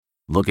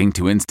Looking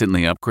to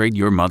instantly upgrade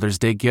your Mother's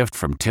Day gift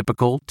from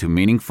typical to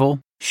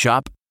meaningful?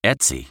 Shop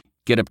Etsy.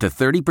 Get up to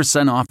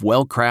 30% off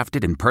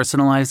well-crafted and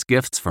personalized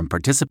gifts from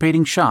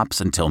participating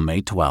shops until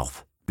May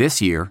 12th. This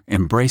year,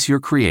 embrace your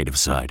creative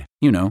side.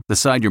 You know, the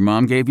side your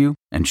mom gave you.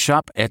 And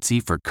shop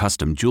Etsy for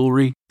custom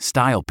jewelry,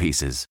 style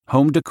pieces,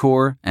 home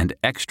decor, and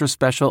extra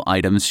special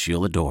items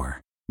she'll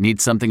adore.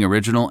 Need something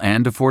original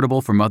and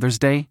affordable for Mother's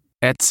Day?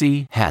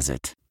 Etsy has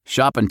it.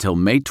 Shop until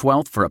May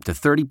 12th for up to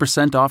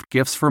 30% off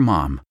gifts for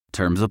mom.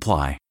 Terms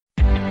apply.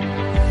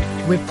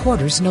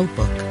 Reporter's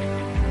Notebook.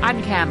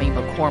 I'm Cammie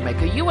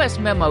McCormick. A U.S.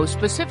 memo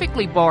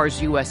specifically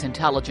bars U.S.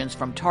 intelligence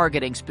from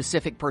targeting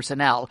specific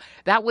personnel.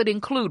 That would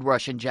include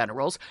Russian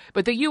generals.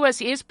 But the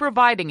U.S. is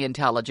providing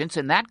intelligence,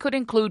 and that could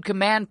include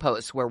command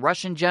posts where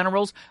Russian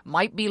generals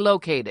might be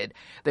located.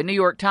 The New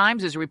York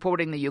Times is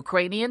reporting the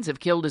Ukrainians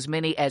have killed as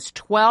many as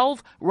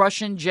 12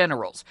 Russian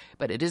generals.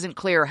 But it isn't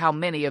clear how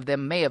many of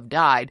them may have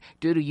died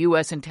due to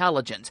U.S.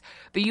 intelligence.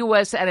 The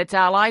U.S. and its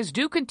allies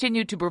do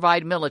continue to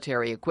provide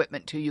military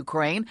equipment to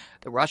Ukraine.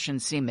 The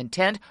Russians seem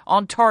intent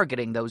on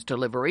targeting those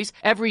deliveries.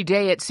 Every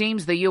day, it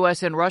seems the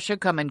U.S. and Russia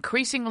come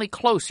increasingly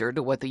closer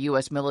to what the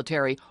U.S.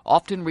 military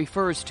often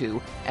refers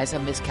to as a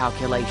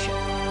miscalculation.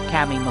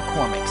 Cammie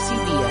McCormick,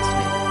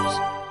 CBS News.